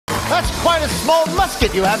That's quite a small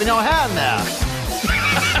musket you have in your hand there.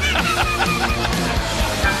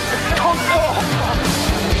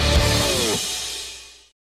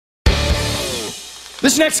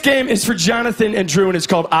 This next game is for Jonathan and Drew, and it's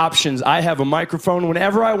called Options. I have a microphone.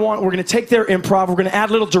 Whenever I want, we're going to take their improv. We're going to add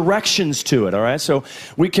little directions to it, all right? So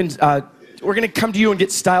we can... we're going to come to you and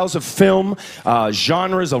get styles of film,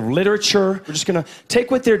 genres of literature. We're just going to take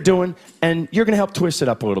what they're doing, and you're going to help twist it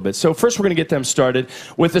up a little bit. So first, we're going to get them started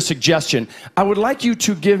with a suggestion. I would like you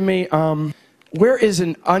to give me, where is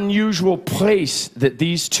an unusual place that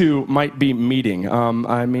these two might be meeting?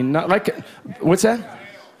 I mean, not like, what's that?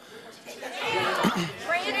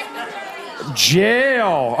 Jail.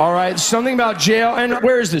 All right, something about jail. And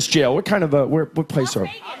where is this jail? What kind of what place are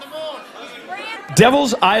we?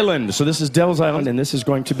 Devil's Island. So this is Devil's Island, and this is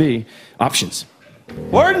going to be Options.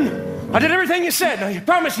 Warden, I did everything you said. Now, you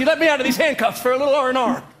promised you'd let me out of these handcuffs for a little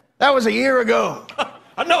R&R. That was a year ago.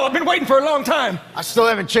 I know, I've been waiting for a long time. I still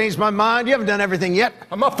haven't changed my mind. You haven't done everything yet.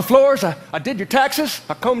 I mopped the floors, I did your taxes,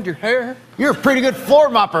 I combed your hair. You're a pretty good floor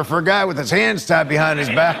mopper for a guy with his hands tied behind his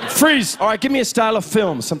back. Freeze. All right, give me a style of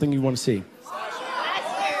film, something you want to see.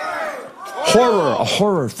 Horror, a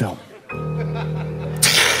horror film.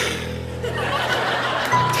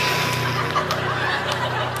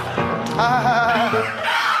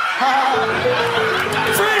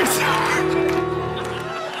 Freeze!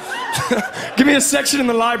 Give me a section in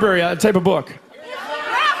the library, a type of book.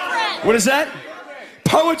 What is that?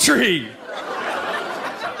 Poetry.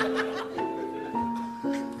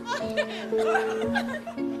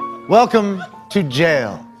 Welcome to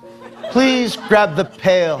jail. Please grab the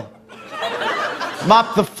pail.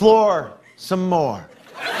 Mop the floor some more.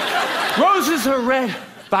 Roses are red,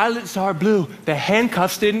 violets are blue. The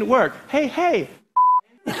handcuffs didn't work. Hey, hey.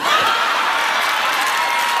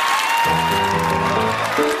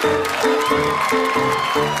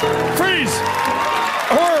 Freeze!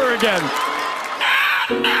 Horror again.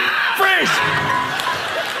 Freeze!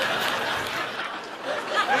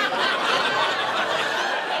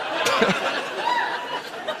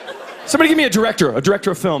 Somebody give me a director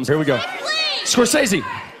of films. Here we go. Scorsese.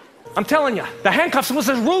 I'm telling you, the handcuffs was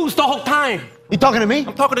a ruse the whole time. You talking to me?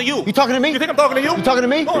 I'm talking to you. You talking to me? You think I'm talking to you? You talking to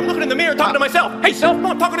me? Oh, I'm looking in the mirror, talking to myself. Hey, self,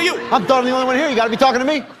 no, I'm talking to you. I'm the only one here. You gotta be talking to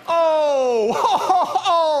me. Oh.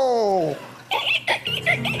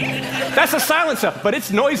 That's a silencer, but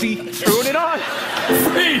it's noisy. Screwing it on.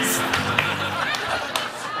 Freeze!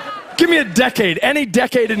 Give me a decade, any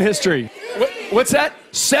decade in history. What's that?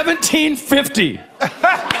 1750.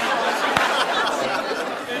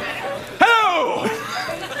 Hello!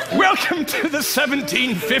 Welcome to the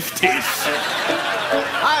 1750s.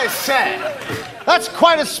 I say, that's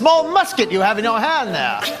quite a small musket you have in your hand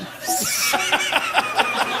there.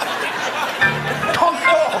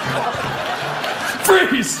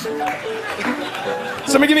 Freeze!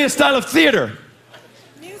 Somebody give me a style of theater.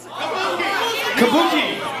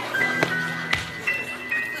 Kabuki.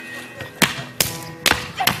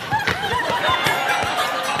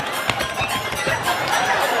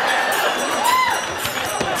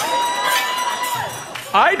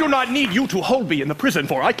 I do not need you to hold me in the prison,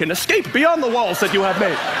 for I can escape beyond the walls that you have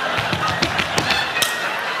made.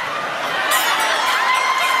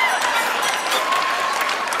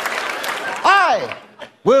 I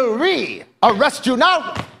will re-arrest you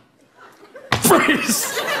now.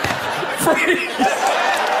 Freeze! Freeze!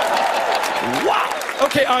 Wow!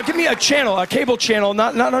 Okay, give me a channel, a cable channel,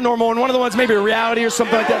 not a normal one. One of the ones, maybe a reality or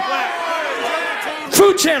something like that.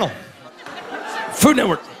 Food Channel. Food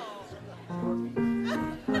Network.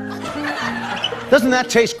 Doesn't that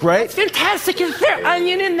taste great? Fantastic. Is there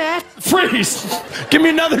onion in that? Freeze! Give me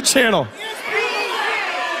another channel.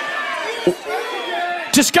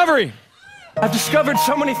 Discovery. I've discovered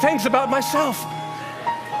so many things about myself.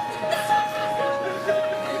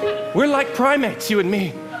 We're like primates, you and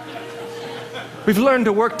me. We've learned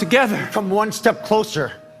to work together. Come one step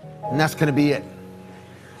closer, and that's gonna be it.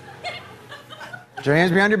 Put your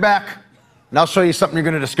hands behind your back, and I'll show you something you're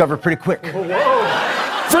gonna discover pretty quick.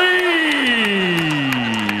 Freeze!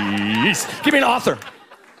 Give me an author.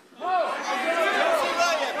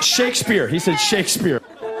 Shakespeare. He said Shakespeare.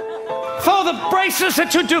 For the braces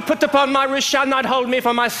that you do put upon my wrist shall not hold me,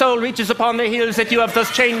 for my soul reaches upon the heels that you have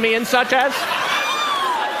thus chained me in, such as...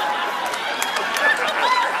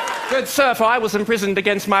 Good sir, for I was imprisoned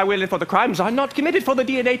against my will, and for the crimes I not committed, for the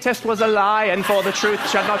DNA test was a lie, and for the truth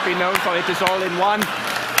shall not be known, for it is all in one.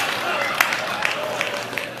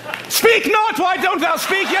 Speak not, why don't thou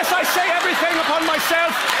speak? Yes, I say everything upon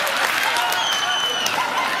myself.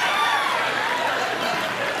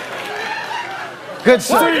 Good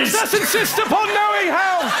sir. Why does thus insist upon knowing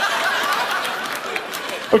how?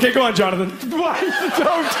 Okay, go on, Jonathan. Why?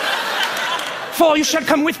 Don't. For you shall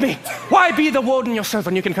come with me. Why be the warden yourself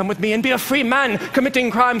when you can come with me and be a free man committing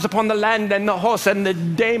crimes upon the land and the horse and the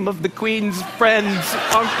dame of the queen's friends,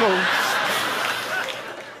 uncles?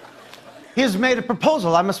 He has made a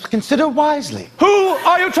proposal I must consider wisely. Who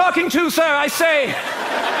are you talking to, sir, I say?